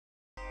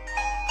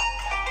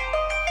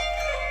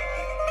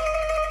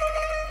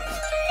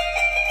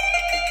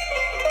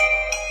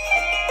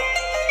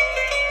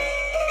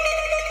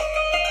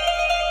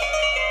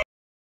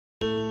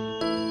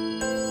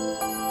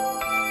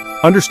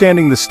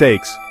Understanding the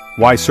stakes,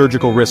 why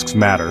surgical risks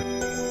matter.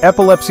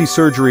 Epilepsy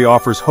surgery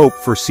offers hope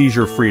for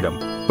seizure freedom,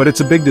 but it's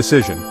a big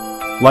decision.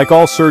 Like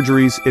all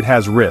surgeries, it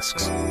has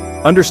risks.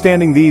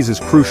 Understanding these is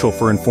crucial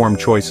for informed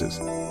choices.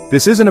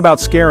 This isn't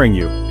about scaring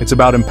you, it's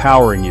about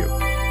empowering you.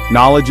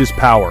 Knowledge is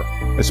power,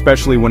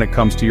 especially when it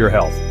comes to your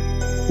health.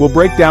 We'll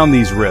break down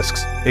these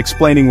risks,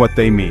 explaining what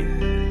they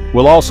mean.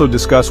 We'll also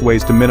discuss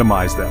ways to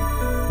minimize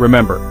them.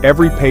 Remember,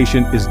 every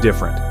patient is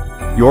different.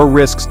 Your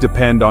risks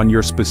depend on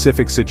your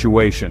specific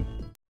situation.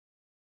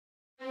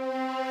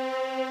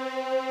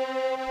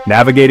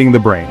 Navigating the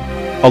brain.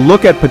 A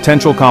look at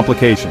potential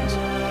complications.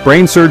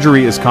 Brain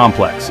surgery is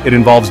complex. It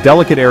involves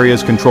delicate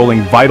areas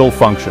controlling vital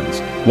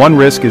functions. One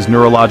risk is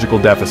neurological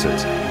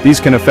deficits. These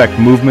can affect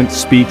movement,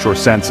 speech, or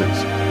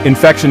senses.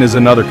 Infection is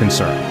another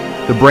concern.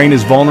 The brain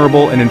is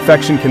vulnerable and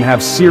infection can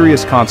have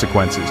serious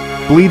consequences.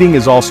 Bleeding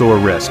is also a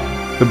risk.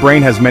 The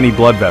brain has many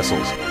blood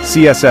vessels.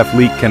 CSF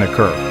leak can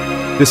occur.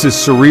 This is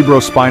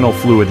cerebrospinal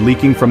fluid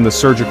leaking from the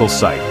surgical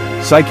site.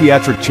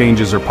 Psychiatric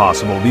changes are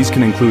possible. These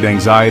can include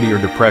anxiety or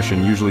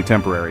depression, usually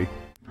temporary.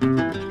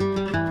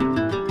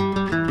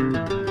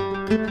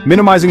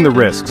 Minimizing the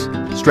risks.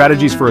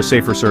 Strategies for a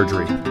safer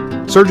surgery.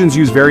 Surgeons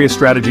use various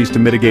strategies to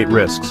mitigate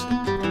risks.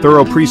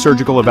 Thorough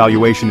pre-surgical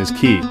evaluation is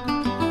key.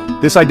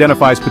 This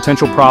identifies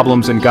potential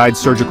problems and guides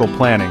surgical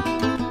planning.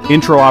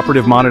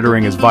 Intraoperative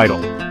monitoring is vital.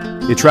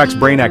 It tracks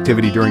brain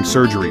activity during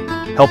surgery,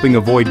 helping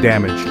avoid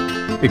damage.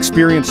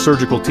 Experienced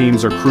surgical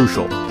teams are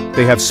crucial.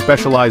 They have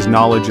specialized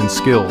knowledge and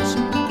skills.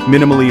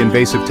 Minimally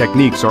invasive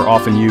techniques are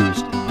often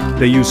used.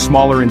 They use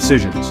smaller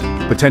incisions,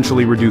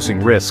 potentially reducing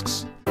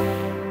risks.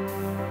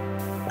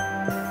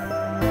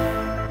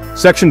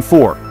 Section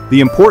 4.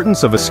 The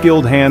importance of a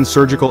skilled hand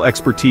surgical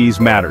expertise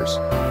matters.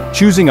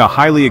 Choosing a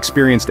highly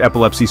experienced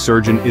epilepsy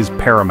surgeon is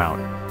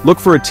paramount. Look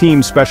for a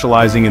team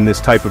specializing in this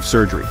type of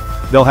surgery.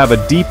 They'll have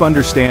a deep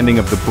understanding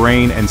of the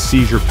brain and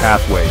seizure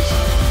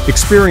pathways.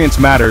 Experience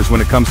matters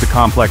when it comes to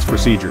complex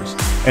procedures.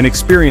 An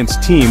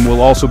experienced team will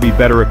also be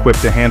better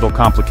equipped to handle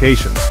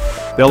complications.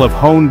 They'll have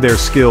honed their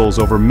skills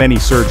over many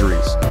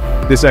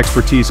surgeries. This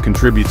expertise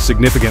contributes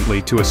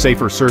significantly to a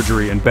safer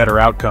surgery and better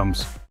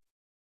outcomes.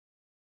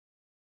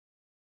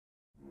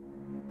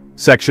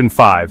 Section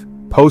 5.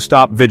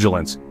 Post-op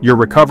vigilance, your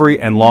recovery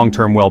and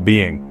long-term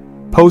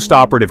well-being.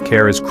 Post-operative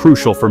care is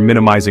crucial for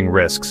minimizing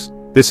risks.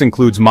 This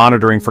includes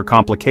monitoring for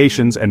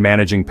complications and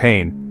managing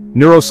pain.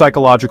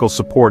 Neuropsychological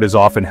support is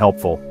often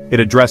helpful. It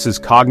addresses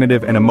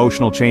cognitive and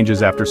emotional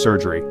changes after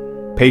surgery.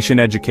 Patient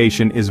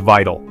education is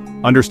vital.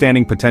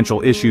 Understanding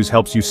potential issues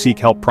helps you seek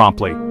help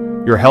promptly.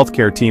 Your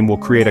healthcare team will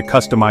create a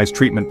customized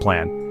treatment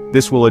plan.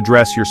 This will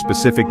address your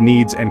specific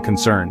needs and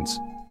concerns.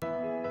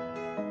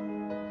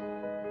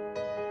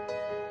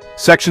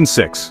 Section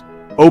 6.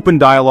 Open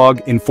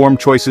dialogue, informed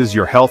choices,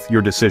 your health,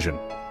 your decision.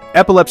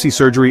 Epilepsy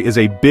surgery is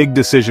a big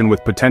decision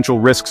with potential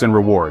risks and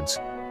rewards.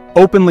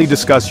 Openly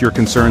discuss your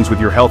concerns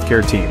with your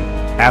healthcare team.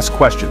 Ask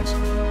questions.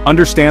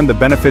 Understand the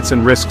benefits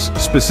and risks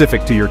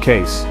specific to your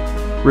case.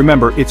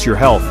 Remember, it's your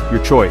health,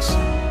 your choice.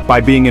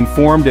 By being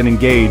informed and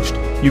engaged,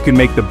 you can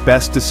make the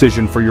best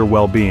decision for your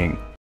well-being.